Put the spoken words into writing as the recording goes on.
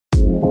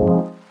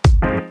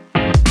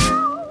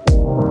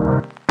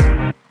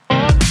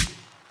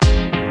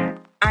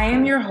I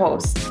am your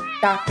host,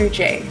 Dr.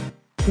 J,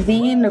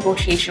 the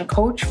negotiation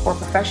coach for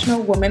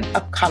professional women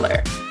of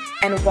color,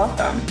 and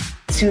welcome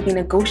to the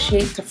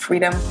Negotiate to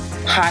Freedom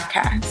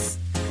podcast,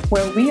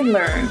 where we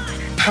learn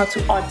how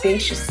to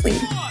audaciously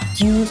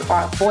use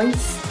our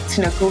voice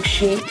to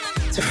negotiate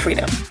to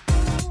freedom.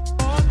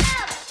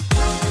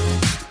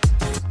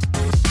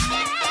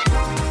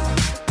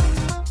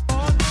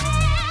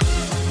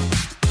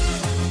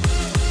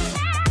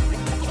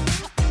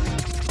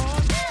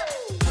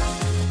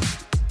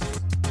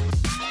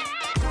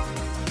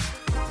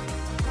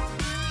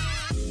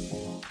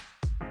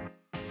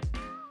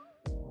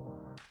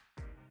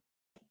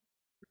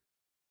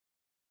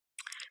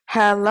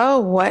 Hello,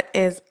 what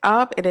is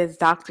up? It is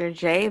Dr.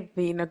 J,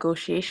 the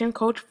negotiation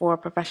coach for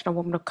professional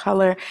women of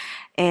color,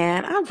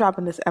 and I'm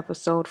dropping this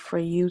episode for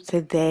you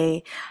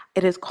today.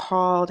 It is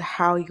called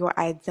How Your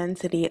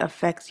Identity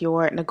Affects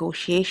Your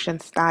Negotiation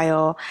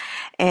Style.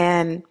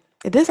 And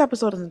this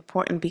episode is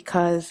important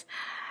because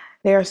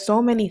there are so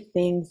many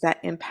things that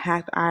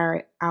impact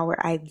our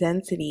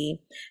identity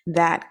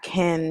that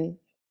can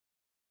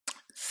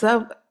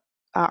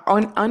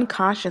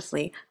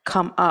unconsciously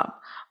come up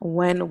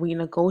when we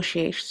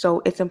negotiate.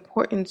 So it's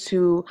important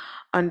to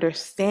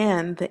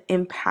understand the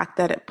impact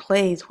that it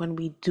plays when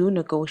we do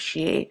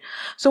negotiate.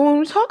 So when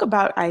we talk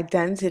about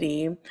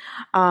identity,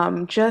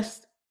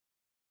 just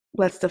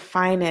let's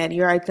define it.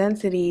 Your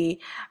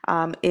identity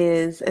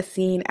is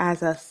seen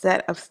as a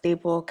set of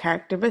stable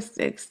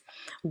characteristics,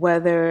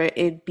 whether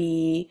it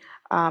be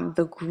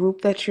the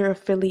group that you're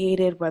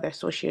affiliated, whether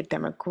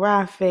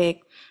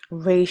socio-demographic,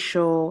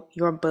 racial,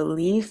 your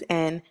beliefs,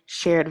 and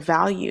shared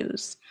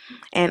values.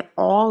 And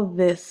all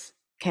this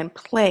can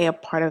play a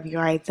part of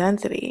your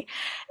identity.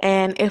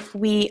 And if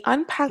we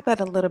unpack that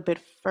a little bit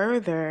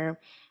further,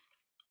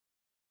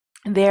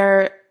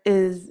 there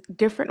is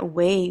different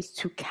ways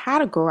to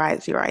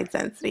categorize your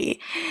identity.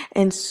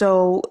 And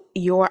so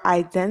your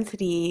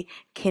identity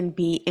can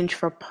be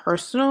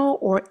intrapersonal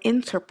or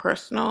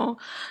interpersonal.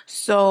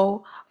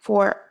 So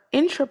for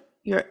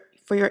your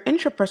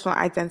intrapersonal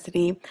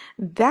identity,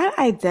 that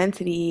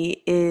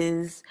identity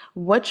is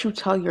what you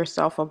tell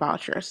yourself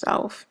about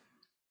yourself.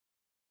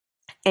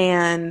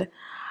 And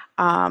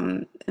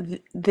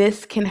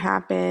this can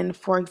happen,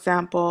 for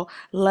example,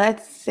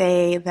 let's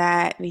say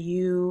that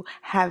you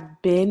have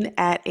been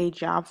at a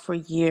job for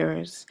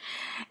years,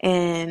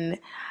 and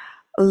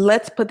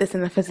let's put this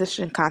in a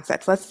physician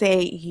context. Let's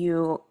say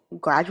you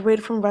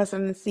graduated from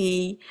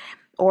residency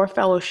or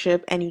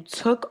fellowship and you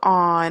took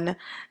on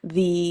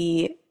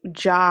the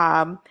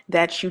job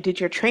that you did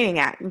your training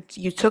at.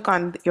 You took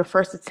on your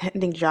first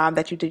attending job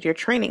that you did your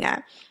training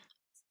at.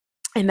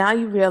 And now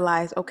you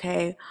realize,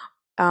 okay,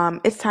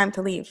 it's time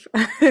to leave,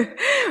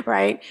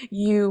 right?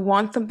 You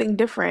want something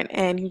different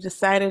and you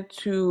decided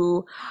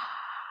to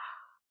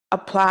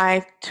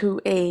apply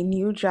to a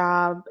new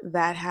job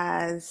that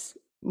has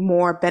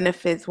more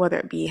benefits, whether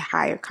it be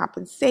higher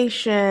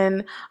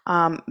compensation,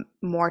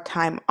 more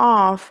time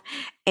off,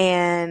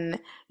 and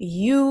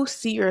you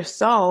see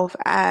yourself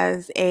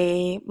as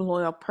a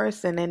loyal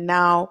person. And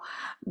now,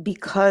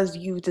 because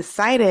you've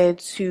decided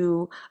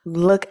to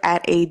look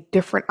at a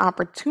different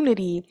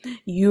opportunity,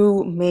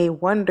 you may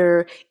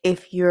wonder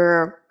if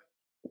you're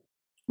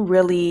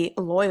really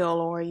loyal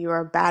or you're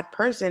a bad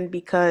person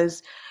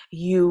because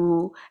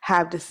you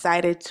have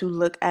decided to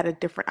look at a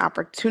different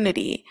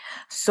opportunity.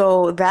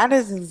 So that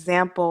is an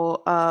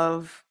example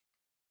of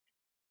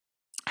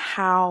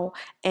how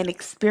an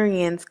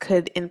experience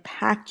could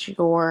impact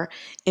your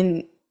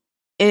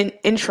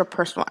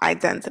intrapersonal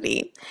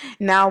identity.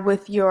 Now,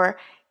 with your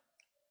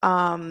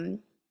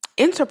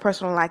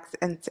interpersonal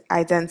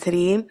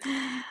identity,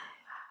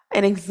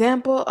 an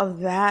example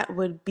of that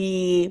would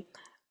be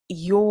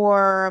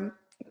your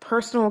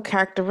personal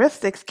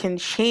characteristics can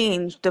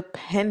change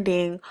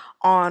depending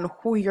on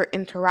who you're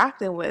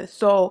interacting with.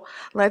 So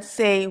let's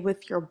say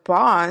with your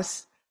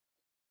boss,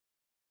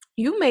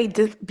 you may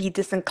be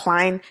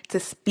disinclined to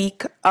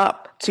speak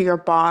up to your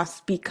boss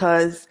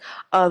because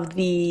of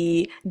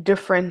the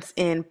difference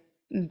in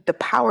the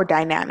power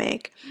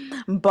dynamic.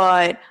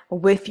 But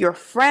with your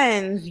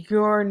friends,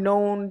 you're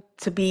known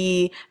to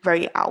be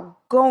very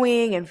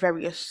outgoing and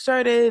very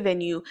assertive,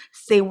 and you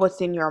say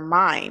what's in your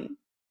mind.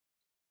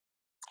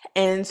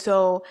 And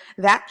so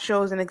that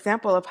shows an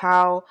example of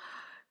how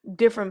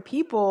different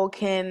people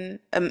can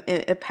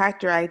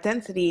impact your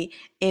identity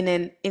in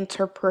an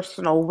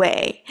interpersonal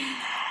way.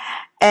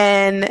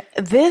 And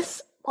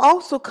this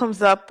also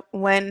comes up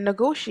when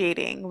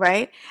negotiating,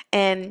 right?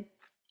 And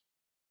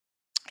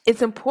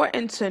it's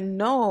important to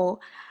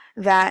know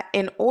that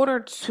in order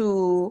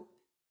to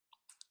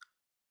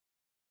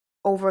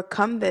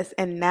overcome this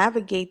and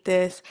navigate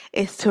this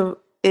is to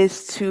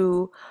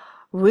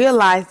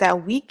realize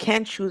that we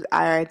can choose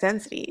our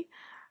identity.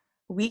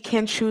 We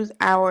can choose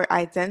our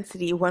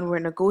identity when we're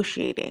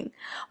negotiating.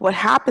 What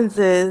happens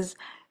is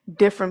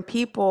different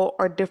people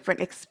or different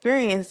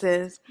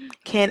experiences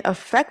can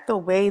affect the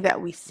way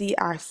that we see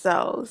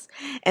ourselves.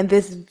 And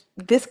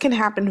this can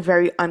happen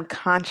very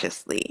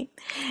unconsciously.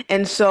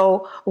 And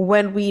so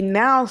when we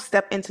now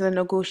step into the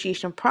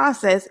negotiation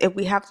process, if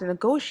we have to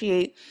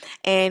negotiate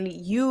and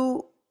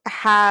you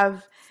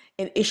have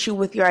an issue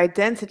with your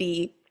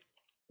identity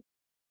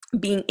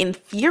being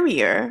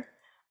inferior,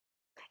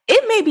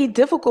 it may be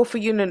difficult for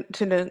you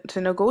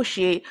to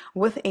negotiate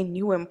with a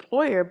new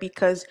employer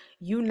because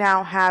you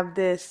now have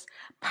this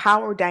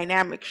power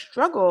dynamic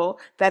struggle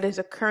that is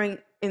occurring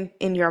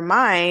in your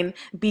mind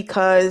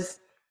because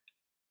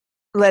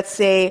let's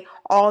say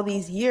all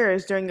these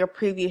years during your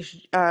previous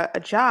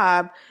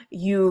job,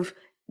 you've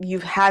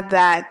you've had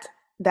that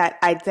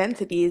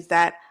identity is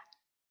that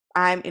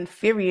I'm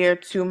inferior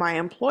to my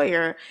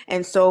employer.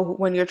 And so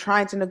when you're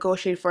trying to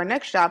negotiate for a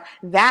next job,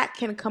 that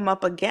can come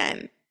up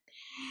again.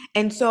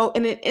 And so,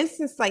 in an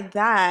instance like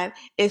that,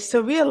 is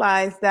to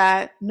realize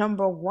that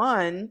number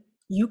one,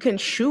 you can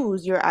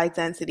choose your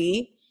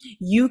identity.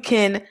 You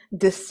can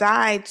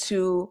decide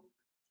to,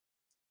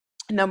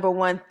 number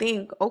one,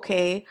 think,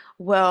 okay,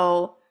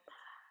 well,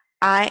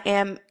 I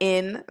am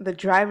in the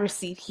driver's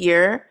seat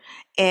here,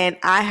 and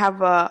I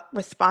have a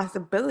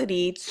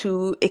responsibility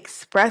to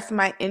express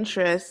my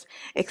interests,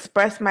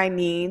 express my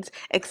needs,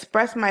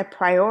 express my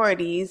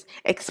priorities,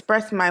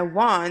 express my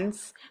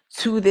wants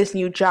to this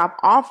new job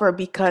offer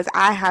because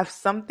I have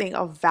something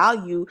of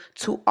value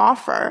to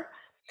offer.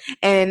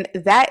 And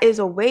that is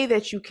a way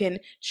that you can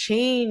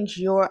change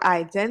your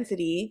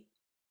identity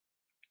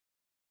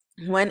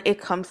when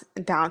it comes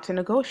down to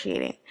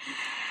negotiating.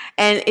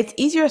 And it's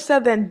easier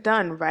said than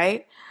done,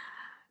 right?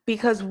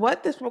 Because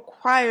what this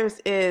requires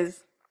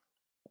is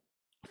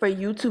for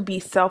you to be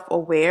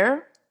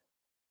self-aware,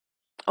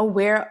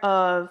 aware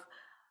of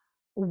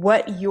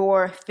what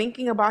you're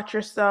thinking about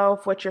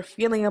yourself, what you're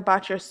feeling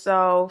about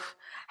yourself,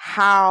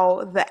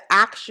 how the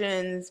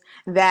actions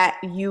that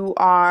you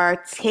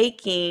are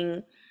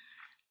taking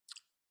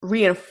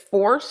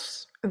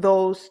reinforce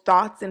those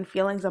thoughts and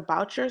feelings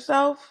about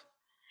yourself.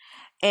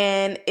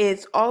 And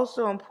it's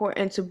also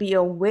important to be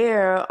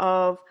aware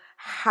of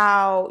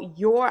how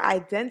your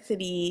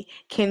identity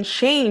can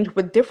change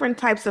with different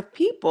types of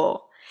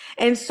people.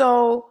 And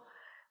so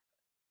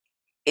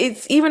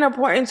it's even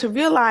important to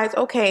realize,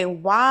 okay,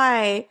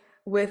 why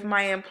with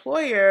my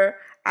employer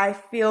I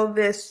feel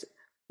this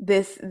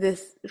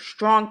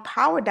strong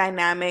power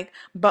dynamic,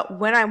 but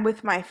when I'm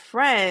with my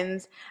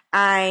friends,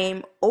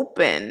 I'm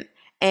open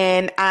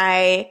and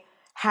I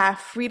have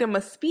freedom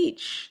of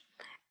speech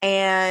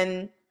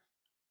and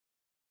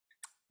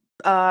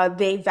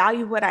they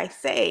value what I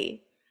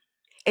say.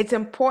 It's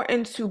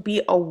important to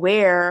be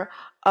aware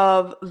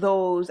of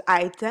those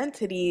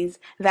identities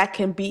that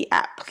can be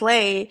at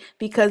play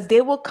because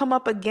they will come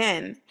up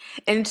again.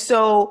 And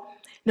so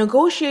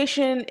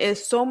negotiation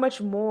is so much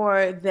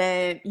more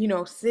than,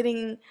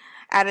 sitting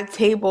at a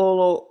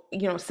table,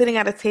 sitting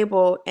at a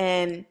table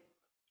and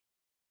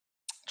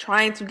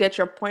trying to get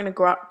your point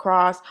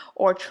across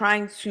or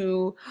trying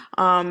to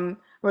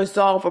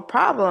resolve a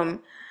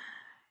problem.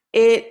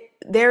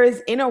 There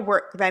is inner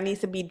work that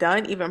needs to be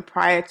done even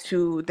prior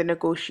to the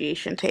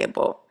negotiation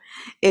table.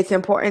 It's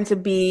important to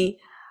be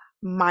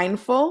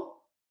mindful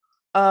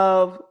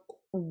of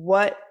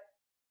what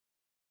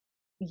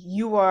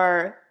you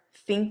are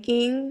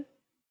thinking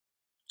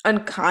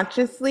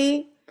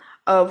unconsciously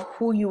of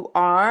who you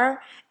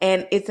are,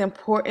 and it's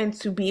important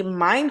to be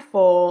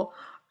mindful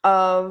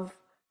of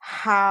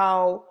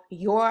how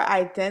your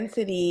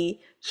identity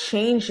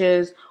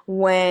changes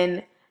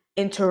when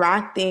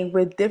interacting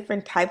with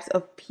different types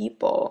of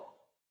people.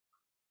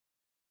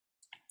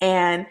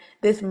 And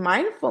this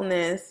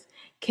mindfulness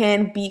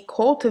can be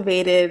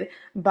cultivated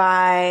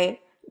by,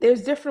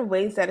 there's different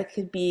ways that it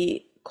could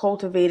be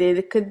cultivated.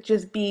 It could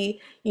just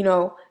be,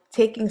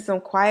 taking some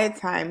quiet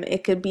time.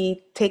 It could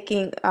be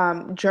taking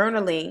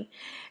journaling.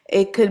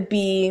 It could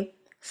be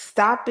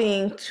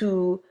stopping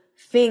to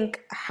think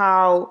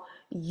how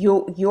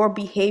your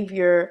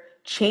behavior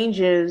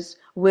changes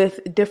with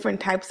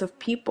different types of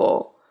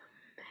people.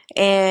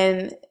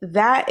 And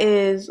that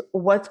is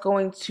what's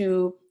going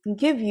to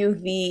give you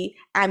the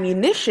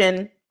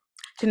ammunition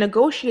to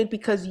negotiate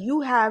because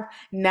you have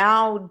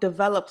now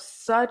developed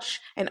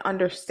such an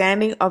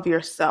understanding of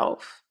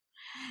yourself.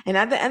 And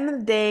at the end of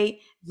the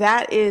day,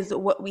 that is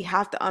what we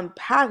have to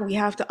unpack. We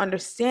have to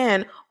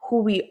understand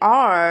who we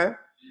are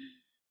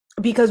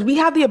because we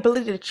have the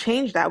ability to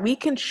change that. We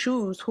can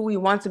choose who we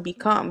want to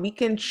become, we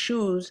can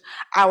choose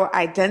our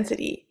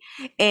identity.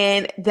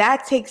 And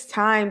that takes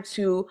time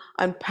to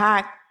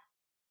unpack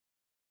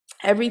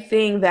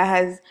everything that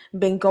has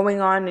been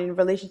going on in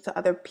relation to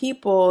other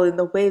people and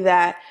the way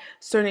that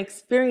certain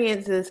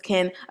experiences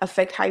can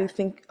affect how you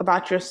think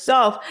about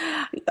yourself.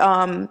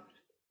 Um,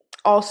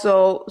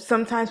 Also,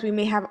 sometimes we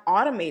may have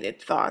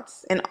automated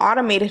thoughts and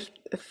automated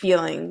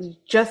feelings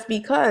just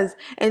because.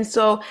 And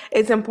so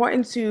it's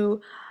important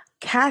to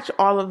catch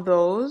all of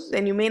those,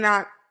 and you may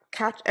not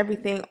catch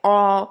everything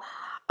all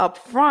up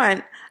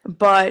front,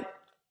 but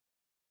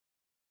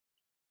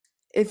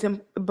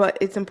but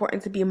it's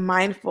important to be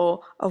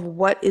mindful of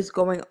what is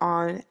going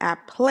on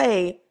at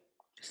play.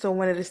 So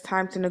when it is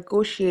time to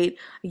negotiate,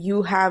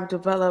 you have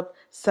developed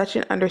such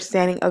an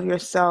understanding of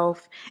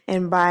yourself,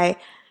 and by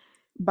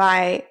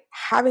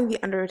having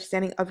the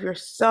understanding of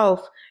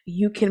yourself,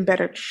 you can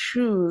better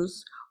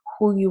choose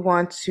who you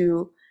want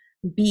to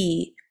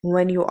be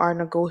when you are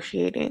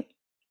negotiating.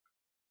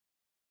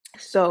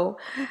 So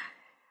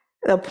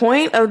the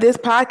point of this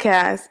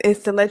podcast is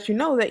to let you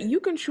know that you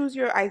can choose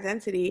your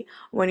identity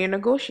when you're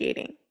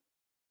negotiating.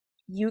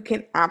 You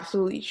can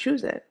absolutely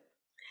choose it.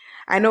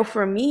 I know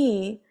for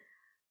me,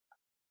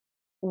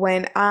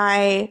 when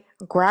I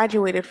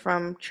graduated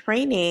from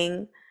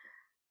training,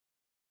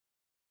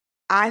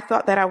 I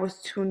thought that I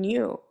was too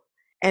new.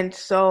 And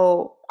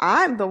so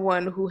I'm the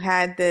one who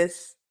had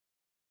this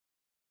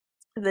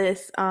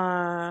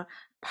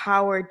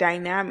power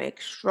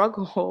dynamic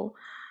struggle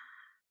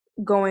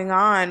going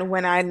on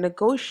when I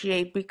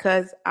negotiate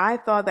because I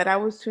thought that I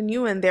was too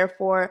new and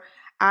therefore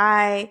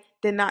I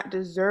did not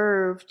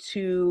deserve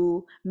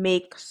to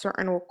make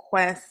certain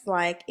requests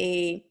like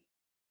a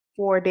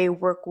 4-day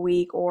work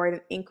week or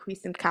an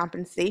increase in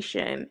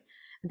compensation.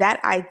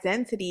 That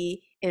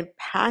identity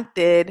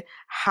impacted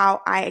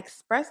how I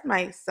expressed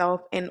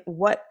myself and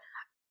what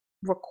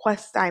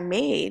requests I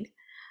made.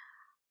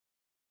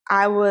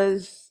 I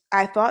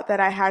thought that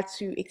I had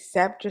to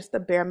accept just the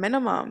bare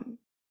minimum.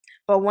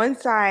 But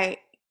once I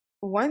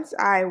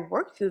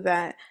worked through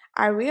that,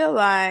 I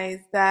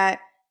realized that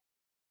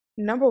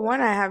number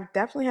one, I have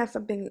definitely have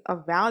something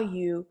of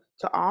value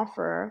to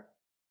offer.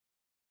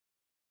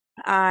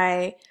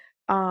 I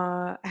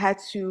had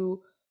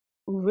to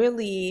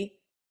really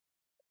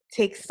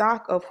take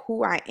stock of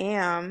who I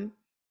am,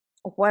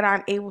 what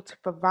I'm able to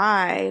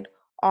provide,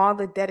 all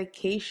the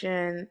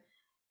dedication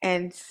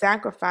and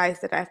sacrifice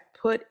that I've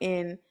put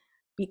in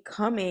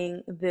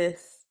becoming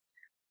this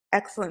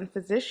excellent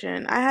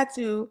physician. I had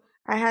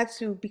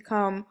to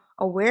become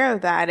aware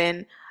of that,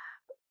 and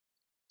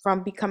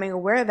from becoming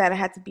aware of that, I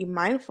had to be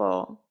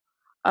mindful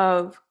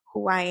of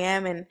who I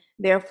am, and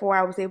therefore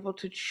I was able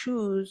to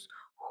choose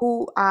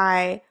who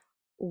I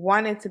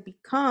wanted to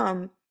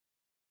become,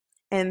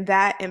 and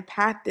that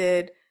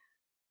impacted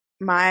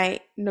my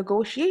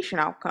negotiation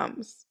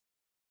outcomes.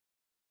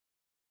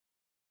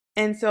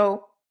 And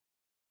so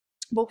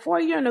before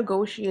you're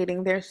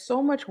negotiating, there's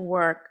so much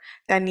work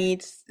that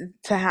needs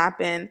to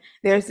happen.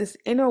 There's this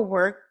inner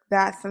work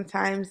that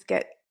sometimes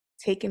get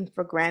taken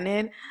for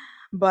granted,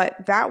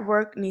 but that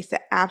work needs to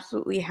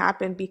absolutely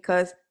happen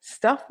because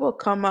stuff will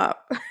come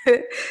up.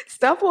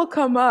 Stuff will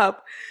come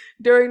up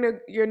during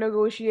your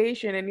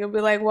negotiation, and you'll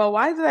be like, well,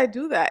 why did I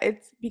do that?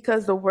 It's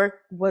because the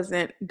work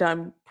wasn't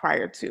done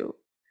prior to.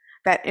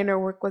 That inner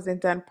work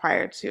wasn't done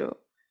prior to.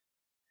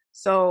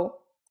 So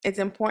it's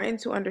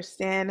important to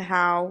understand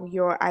how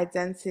your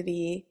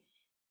identity,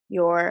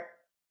 your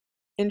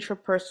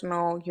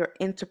intrapersonal, your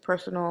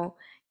interpersonal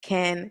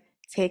can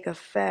take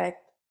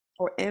effect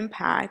or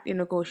impact your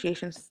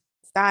negotiation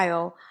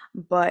style.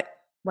 But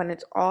when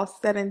it's all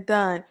said and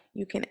done,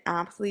 you can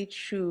absolutely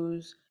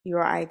choose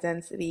your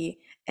identity,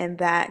 and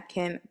that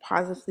can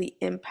positively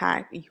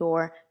impact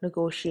your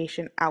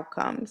negotiation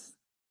outcomes.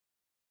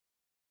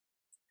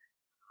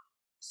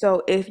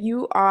 So if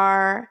you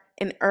are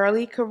an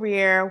early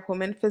career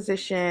woman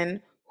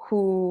physician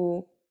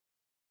who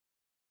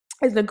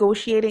is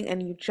negotiating a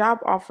new job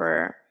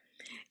offer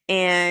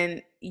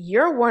and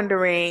you're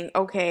wondering,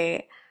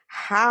 okay,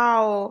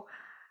 how,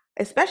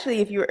 especially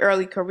if you're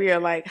early career,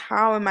 like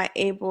how am I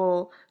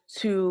able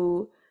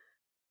to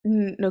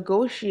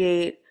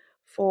negotiate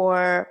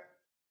for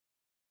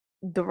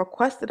the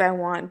request that I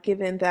want,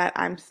 given that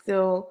I'm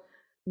still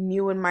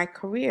new in my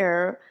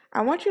career,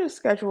 I want you to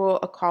schedule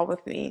a call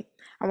with me.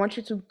 I want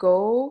you to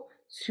go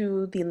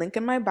to the link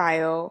in my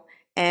bio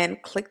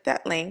and click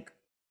that link.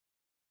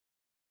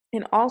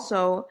 And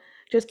also,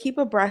 just keep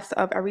abreast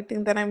of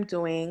everything that I'm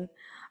doing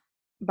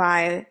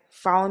by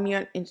following me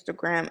on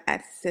Instagram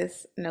at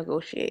Sis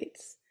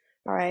Negotiates.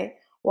 All right.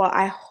 Well,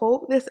 I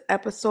hope this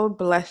episode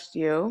blessed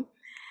you.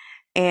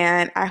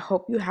 And I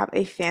hope you have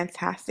a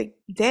fantastic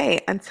day.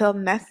 Until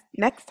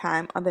next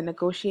time on the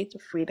Negotiate to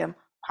Freedom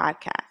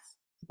podcast.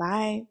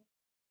 Bye.